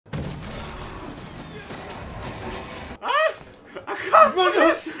But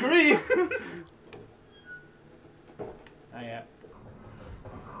don't scream! Oh yeah.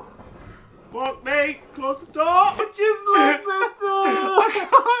 Fuck me! Close the door! I just locked the door! I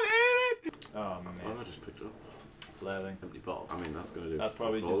can't hear it! Oh man. What have I just picked up? Flailing. Empty bottle. I mean, that's gonna do. That's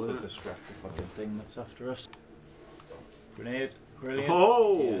probably just to it? distract the fucking thing that's after us. Grenade. Brilliant.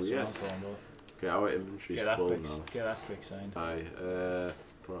 Oh, yeah, yes. Okay, our inventory's full now. Get that quick signed. Aye,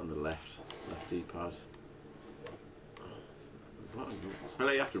 put it on the left D-pad. Oh, there's a lot of notes. I feel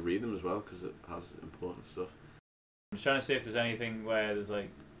like you have to read them as well because it has important stuff. I'm trying to see if there's anything where there's like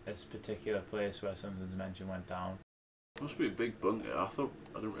this particular place where something's mentioned went down. It must be a big bunker. I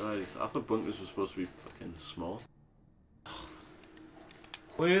didn't realise. I thought bunkers were supposed to be fucking small.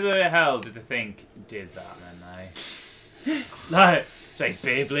 Who the hell did they think did that then, like, it's like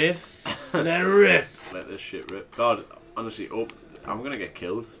Beyblade. Let it rip. Let this shit rip. God, honestly, I'm gonna get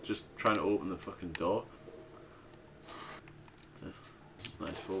killed just trying to open the fucking door. What's this? Just a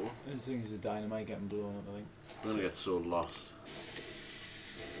nice photo. This thing is a dynamite getting blown up, I think. I'm gonna get so lost.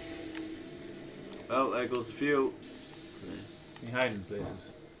 Well, there goes the fuel. You hide in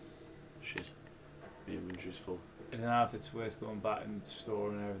places. Shit. My inventory's full. I don't know if it's worth going back and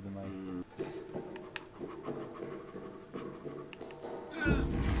storing everything like.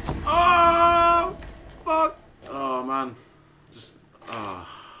 Oh! Fuck! Oh man. Just. Oh.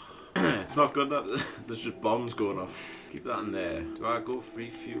 It's not good that there's just bombs going off. Keep that in there. Do I go free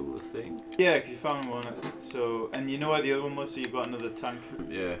fuel the thing? Yeah, because you found one. So, and you know where the other one was, so you've got another tank.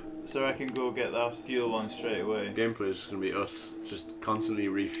 Yeah. So I can go get that fuel one straight away. Gameplay is just gonna be us just constantly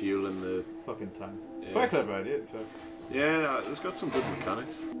refueling the fucking tank. Yeah. It's quite a clever idea. So. Yeah, it's got some good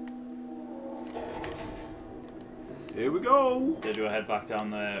mechanics. Here we go! Did we head back down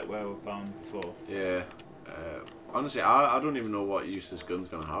there where we found before? Yeah. Honestly, I don't even know what use this gun's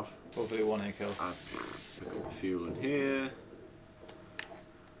gonna have. Hopefully one hit kill. I pick up the fuel in here.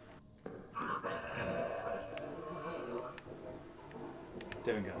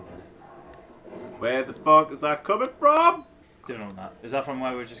 Didn't go. Where the fuck is that coming from? Didn't know that. Is that from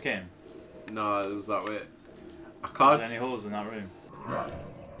where we just came? No, it was that way. I can't. Is there any holes in that room?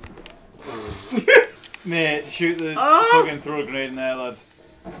 Mate, shoot the fucking throw a grenade in there, lad.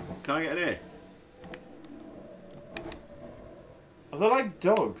 Can I get in here? Are they like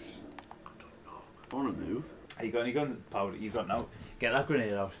dogs? I don't know. I want to move. Have you got any gun powder? You've got no. Get that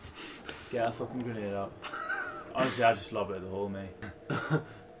grenade out. Get that fucking grenade out. Honestly, I just lob it at the hole, mate.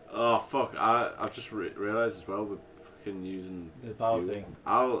 Oh fuck! I've just realised as well we're fucking using the power fuel. thing.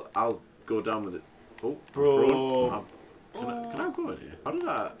 I'll go down with it. Oh, bro! Can I go in here? How did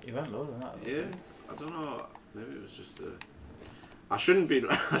I? You went lower than that. Yeah, I don't know. Maybe it was just a. I shouldn't be.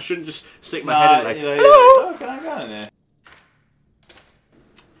 I shouldn't just stick my head in like. Hello! Oh, can I go in there?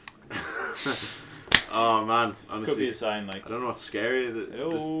 Oh man, honestly. Could be a sign like. I don't know what's scary.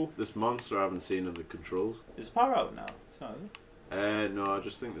 This monster I haven't seen of the controls. Is the power out now? It's not, is it? No, I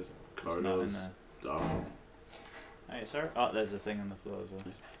just think this corridor is dark. Hey, sir. Oh, there's a thing on the floor as well.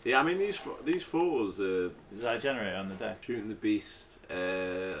 Yeah, I mean these photos. Is that a generator on the deck? Shooting the beast.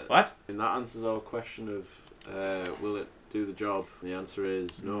 What? And that answers our question of will it do the job? And the answer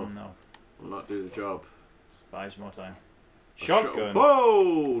is no. No. Will not do the job. Buys more time. Shotgun.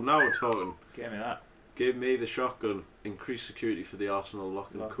 Whoa! Now we're talking. Give me that. Give me the shotgun. Increase security for the arsenal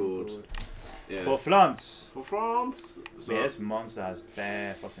lock and code. Yes. For France. For France. So, yeah, this monster has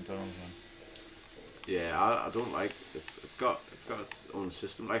bare fucking tunnels, man. Yeah, I don't like it's got its own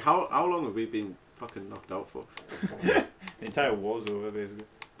system. Like how long have we been fucking knocked out for? The entire war's over basically.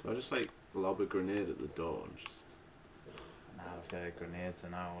 Do I just like lob a grenade at the door and just? Nah, I feel like grenades are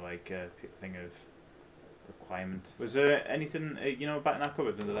now like a thing of requirement. Was there anything you know back in that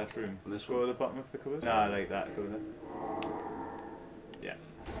cupboard in the left room? This Go one? to the bottom of the cupboard. No, I like that cupboard. Yeah.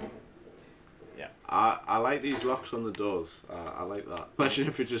 Yeah. I like these locks on the doors. I like that. Imagine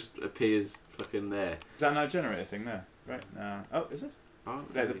if it just appears fucking there. Is that not a generator thing there? Right? No. Oh, is it? Oh,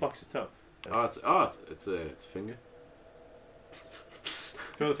 Like the box at top. It's a finger.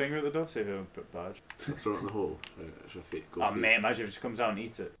 Throw the finger at the door, see if it'll put barge. Let's throw it in the hole. Oh mate, imagine if it just comes out and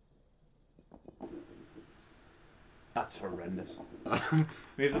eats it. That's horrendous.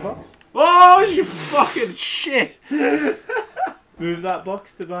 Move the box. Oh, you fucking shit! Move that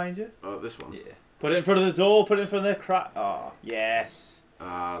box to behind you. Oh, this one? Yeah. Put it in front of the door, put it in front of the crack. Oh, yes.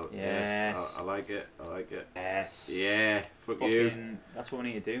 Yes. I like it. I like it. Yes. Yeah, fuck fucking, you. That's what we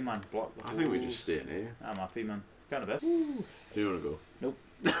need to do, man. Block the I think we just stay in here. I'm happy, man. Going to bed. Do you want to go? Nope.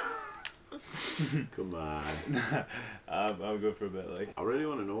 Come on. I'll go for a bit, like. I really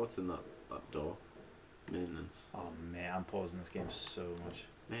want to know what's in that door. Maintenance. Oh, man, I'm pausing this game so much.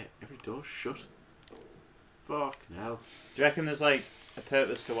 Mate, every door's shut. Fucking hell. Do you reckon there's like a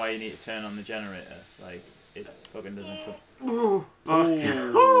purpose to why you need to turn on the generator? Like, it fucking doesn't come. Ooh,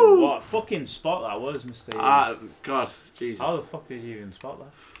 What a fucking spot that was, Mr. God, Jesus. How the fuck did you even spot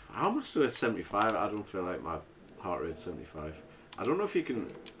that? How am I still at 75? I don't feel like my heart rate's 75. I don't know if you can.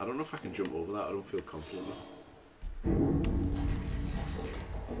 I don't know if I can jump over that. I don't feel confident.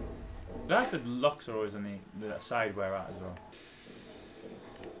 The locks are always on the side where we're at as well.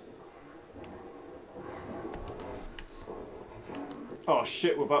 Oh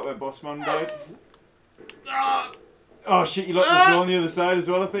shit, we're back where Boss Man died. Oh shit, you locked the door on the other side as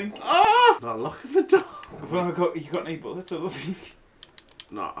well, I think. Not locking the door. You got any bullets, I don't think.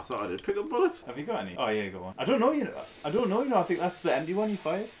 No, I thought I did pick up bullets. Have you got any? Oh yeah, you got one. I don't know, you know, I think that's the empty one you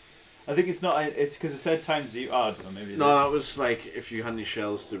fired. I think it's not, it's because it said times 0. Oh, I don't know, maybe it No, is. that was like if you had any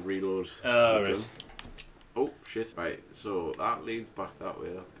shells to reload. Oh, right. Oh, shit. Right, so that leads back that way,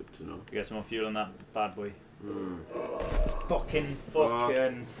 that's good to know. You get some more fuel on that bad boy. Hmm. Fucking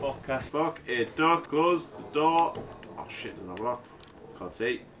fucker. Fuck it, duck, close the door. Oh shit, there's another lock. Can't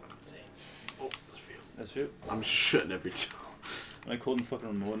see. Oh, there's fuel. There's fuel. I'm just shutting every door. I'm like holding fucking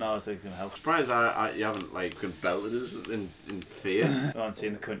remote now, so it's gonna help. Surprised you haven't like belted us in fear. I haven't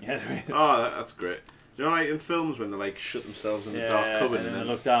seen the cunt yet. Oh, that's great. You know, like in films when they like shut themselves in a dark cupboard and then they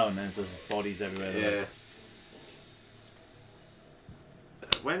look down and there's bodies everywhere. Yeah.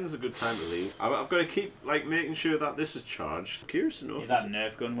 When's a good time to leave? I've got to keep like making sure that this is charged. I'm curious to know if that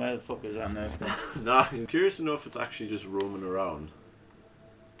Nerf gun. Where the fuck is that Nerf gun? Nah, I'm curious to know if it's actually just roaming around.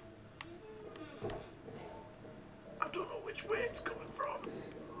 I don't know which way it's coming from.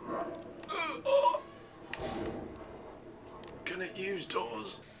 Can it use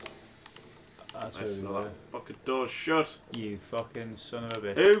doors? That's Nice to where know we that fucking door's shut. You fucking son of a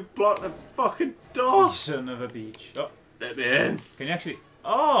bitch. Who blocked the fucking door? You son of a beach. Oh. Let me in. Can you actually...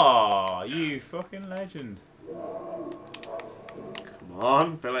 Oh, you fucking legend. Come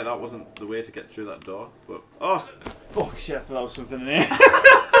on. I feel like that wasn't the way to get through that door, but... Oh! Fuck shit, I thought that was something in here.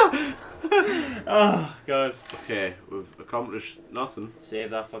 Oh, God. Okay, we've accomplished nothing.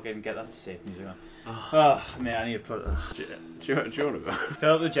 Save that fucking... Get that safe music on. Oh, man, I need to put... Do you want to go?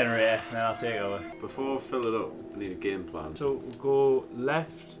 Fill up the generator, and then I'll take over. Before I fill it up, I need a game plan. So, we'll go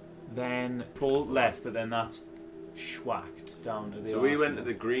left, then pull left, but then that's schwacked down to the... So we went to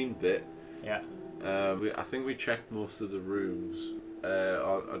the green bit. Yeah. I think we checked most of the rooms.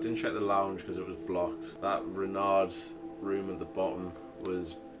 I didn't check the lounge because it was blocked. That Renard room at the bottom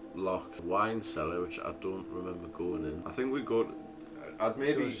was locked. Wine cellar, which I don't remember going in. I think we go... I'd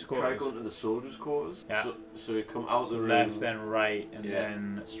maybe try going to the soldiers' quarters. Yeah. So we come out the room. Left, then right, and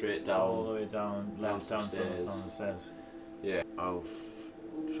then straight down. all the way down, left, down stairs. down the stairs. Yeah, I'll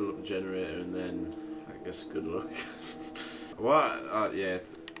fill up the generator and then I guess good luck. Yeah,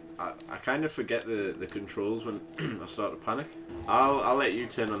 I kind of forget the controls when I start to panic. I'll let you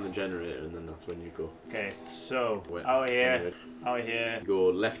turn on the generator and then that's when you go. Okay, so out here. You go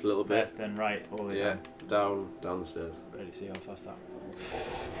left a little bit. Left, then right, all the way down the stairs. Ready to see how fast that.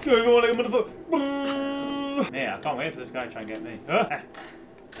 Go like a motherfucker. Yeah, I can't wait for this guy to try and get me. Yeah.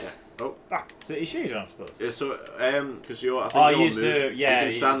 Oh. Fuck. So you sure you don't have to put Yeah, so because you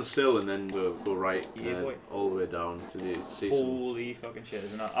can stand still and then we'll go right all the way down to see holy fucking shit,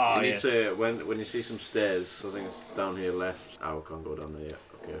 isn't it? Oh, you need to when you see some stairs, I think it's down here left. Oh, we can't go down there yet.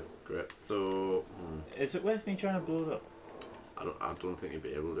 Okay, great. So is it worth me trying to blow it up? I don't think you'd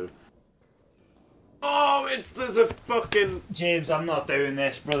be able to. Oh, there's a fucking... James, I'm not doing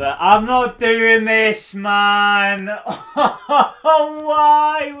this, brother. I'm not doing this, man.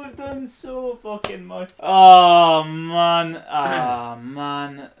 Why? We've done so fucking much. Oh, man. Oh,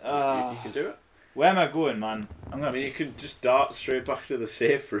 man. You can do it. Where am I going, man? You can just dart straight back to the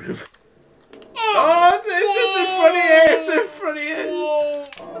safe room. Oh, it's in front of you. It's in front of you.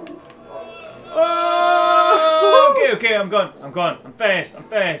 Oh. Okay, I'm gone. I'm fast.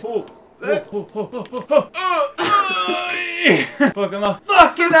 Oh. Fucking hell!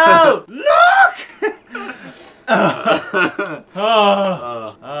 Fucking hell! Look! Oh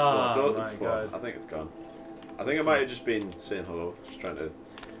my god! I think it's gone. I think it might have just been saying hello, just trying to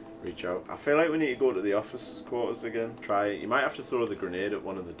reach out. I feel like we need to go to the office quarters again. You might have to throw the grenade at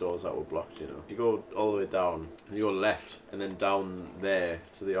one of the doors that were blocked. You know, you go all the way down, and you go left, and then down there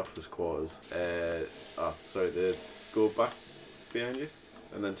to the office quarters. Go back behind you.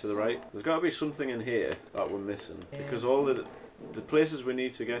 And then to the right. There's got to be something in here that we're missing. Because all the places we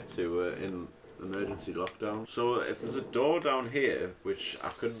need to get to are in emergency lockdown. So if there's a door down here, which I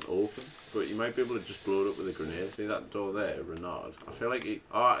couldn't open, but you might be able to just blow it up with a grenade. See that door there, Renard? I feel like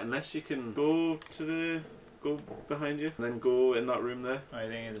unless you can go to the go behind you, and then go in that room there. I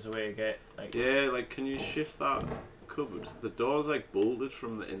think there's a way to get like. Yeah, like can you shift that cupboard? The door's like bolted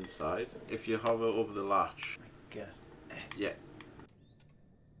from the inside. If you hover over the latch. My God. Yeah.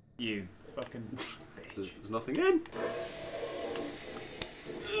 You fucking bitch. There's nothing in.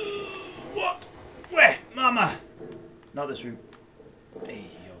 What? Where, Mama? Not this room. Hey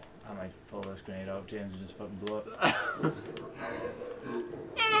yo, I might pull this grenade out, James, and just fucking blow it.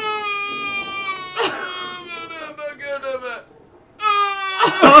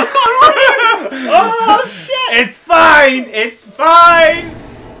 Oh shit! It's fine! It's fine!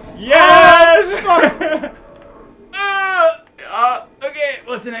 Yes! Okay,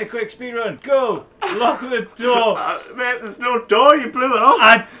 what's in a quick speed run? Go! Lock the door! Mate, there's no door, you blew it off!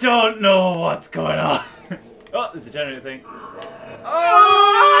 I don't know what's going on. Oh, there's a generator thing.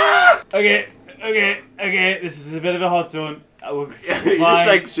 Okay, this is a bit of a hot zone. You're just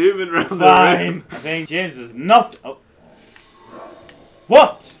like zooming around the room. I think James is nothing. Oh.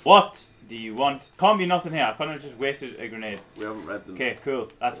 What? What do you want? Can't be nothing here. I can't have just wasted a grenade. We haven't read them. Okay,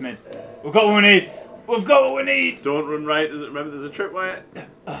 cool. That's mid. We've got what we need. We've got what we need. Don't run right. Remember, there's a tripwire.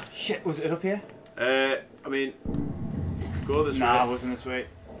 Oh shit! Was it up here? I mean, go this way. Nah, it wasn't this way.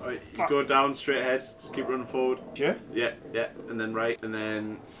 Right, you go down straight ahead. Just keep running forward. Sure. Yeah, and then right, and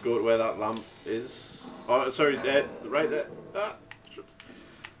then go to where that lamp is. Oh, sorry, there, right there. Ah.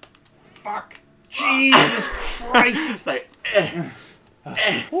 Fuck. Jesus Christ! It's like.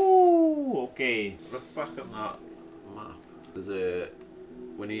 Ooh, okay. Look back on that map. There's a.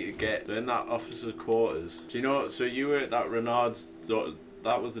 We need to get in that officer's quarters. Do you know? So you were at that Renard's door.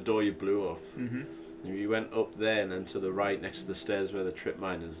 That was the door you blew up. Mhm. You went up there, and then to the right, next to the stairs where the trip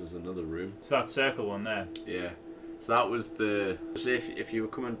mine is, there's another room. So that circle one there. Yeah. So that was the. So if you were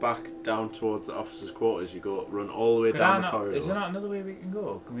coming back down towards the officer's quarters, you go run all the way down the corridor. Is there not another way we can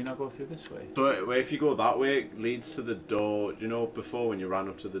go? Can we not go through this way? So if you go that way, it leads to the door. Do you know before when you ran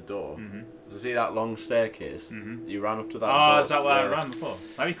up to the door? Mhm. So see that long staircase? Mhm. You ran up to that. Oh, door. is that where I ran before?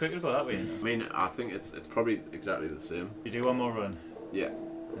 Might be quicker to go that way. You know? I mean, I think it's probably exactly the same. You do one more run. Yeah.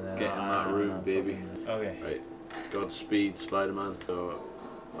 And Get in that room, baby. Okay. Right. Godspeed, Spider-Man. So,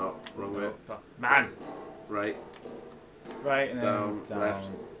 oh, wrong way. Oh, fuck. Man. Right. Right and Down, then left.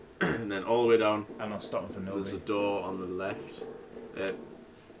 And then all the way down. I'm not stopping for nobody. There's a door on the left.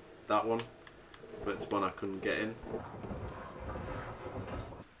 That one. But it's one I couldn't get in.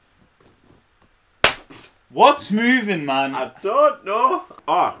 What's moving, man? I don't know.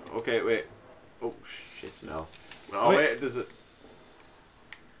 Ah, okay, wait. Oh, shit, no. Oh, wait, there's a...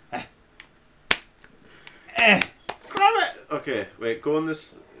 Grab it! Okay, wait, go on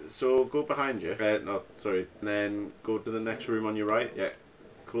this... So, go behind you. No, sorry. And then go to the next room on your right. Yeah.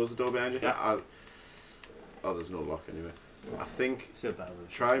 Close the door behind you. Yeah. Oh, there's no lock anyway. I think... So bad.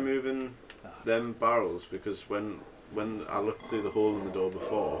 Try moving them barrels, because when I looked through the hole in the door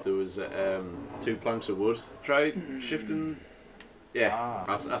before, there was 2 planks of wood. Try shifting... Yeah.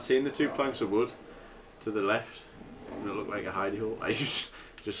 I seen the 2 planks of wood to the left, and it looked like a hidey hole. I just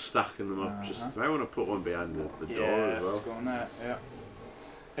stacking them up. Just I might want to put one behind the door as well. Let's go on there. Yeah.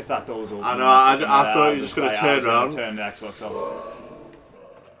 If that door was open. I know. I thought you were just gonna turn around. Turn the Xbox off.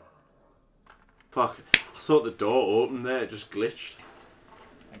 Fuck! I thought the door opened there. It just glitched.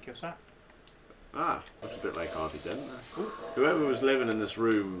 Thank you, sir. Ah, looks a bit like Harvey Dent there. Whoever was living in this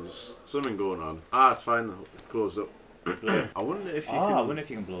room, was something going on. Ah, it's fine though. It's closed up. I wonder if you can. I wonder if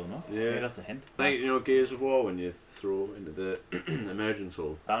you can blow them up. Yeah. Maybe that's a hint. Like, you know, Gears of War when you throw into the emergence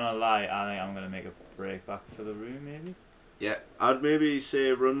hole. I'm not lie. I think I'm gonna make a break back for the room, maybe. Yeah, I'd maybe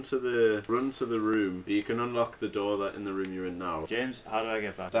say run to the room. You can unlock the door that in the room you're in now. James, how do I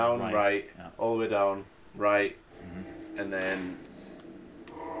get back? Down, right, yeah. all the way down, right, and then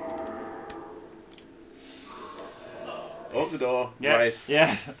open the door, Yeah. right,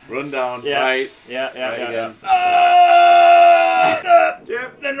 Yeah. run down, Yeah. right, Yeah. right again.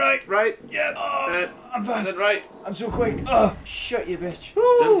 Yep, Then right. right, Yeah. Oh, I'm fast. then right. I'm so quick. Oh, shut you, bitch.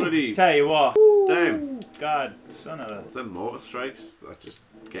 Them bloody, Tell you what. damn, God, son of a. it's them mortar strikes that just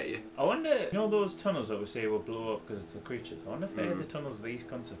get you. I wonder, you know those tunnels that we say will blow up because it's the creatures? I wonder if they're the tunnels these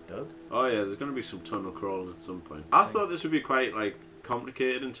cunts have dug. Oh yeah, there's going to be some tunnel crawling at some point. I thought this would be quite, like,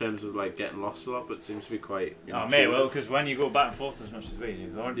 complicated in terms of, like, getting lost a lot, but it seems to be quite... Oh, mate, well, because when you go back and forth as much as we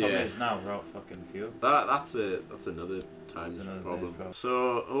do, the only problem Yeah. is now we're out fucking fuel. That's another time's another problem. day's problem.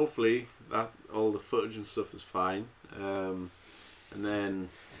 So, hopefully, that all the footage and stuff is fine. And then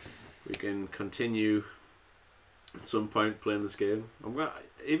we can continue at some point playing this game.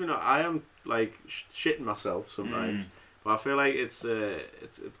 Even though I am, like, shitting myself sometimes, but I feel like it's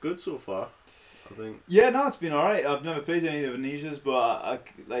good so far. I think. Yeah, no, it's been alright. I've never played any of the Amnesias, but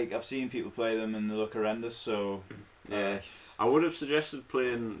I've seen people play them and they look horrendous. So yeah, I would have suggested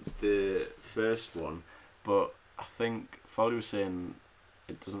playing the first one, but I think Folly was saying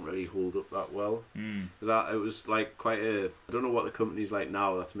it doesn't really hold up that well. Because it was like quite a... I don't know what the company's like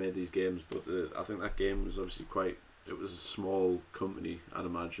now that's made these games, but I think that game was obviously quite... It was a small company, I'd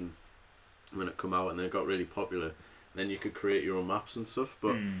imagine, when it come out, and it got really popular. Then you could create your own maps and stuff,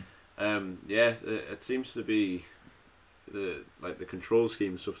 but yeah, it seems to be the control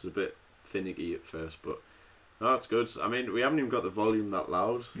scheme stuff is a bit finicky at first, but no, it's good. I mean, we haven't even got the volume that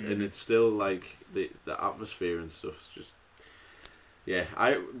loud, and it's still like the atmosphere and stuff is just... Yeah,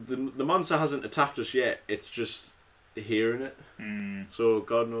 the monster hasn't attacked us yet. It's just hearing it. So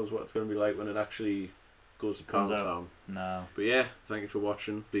God knows what it's going to be like when it actually goes to Pound Town. No. But yeah, thank you for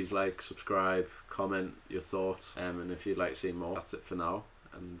watching. Please like, subscribe, comment your thoughts, and if you'd like to see more, that's it for now.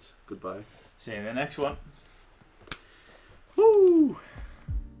 And goodbye. See you in the next one.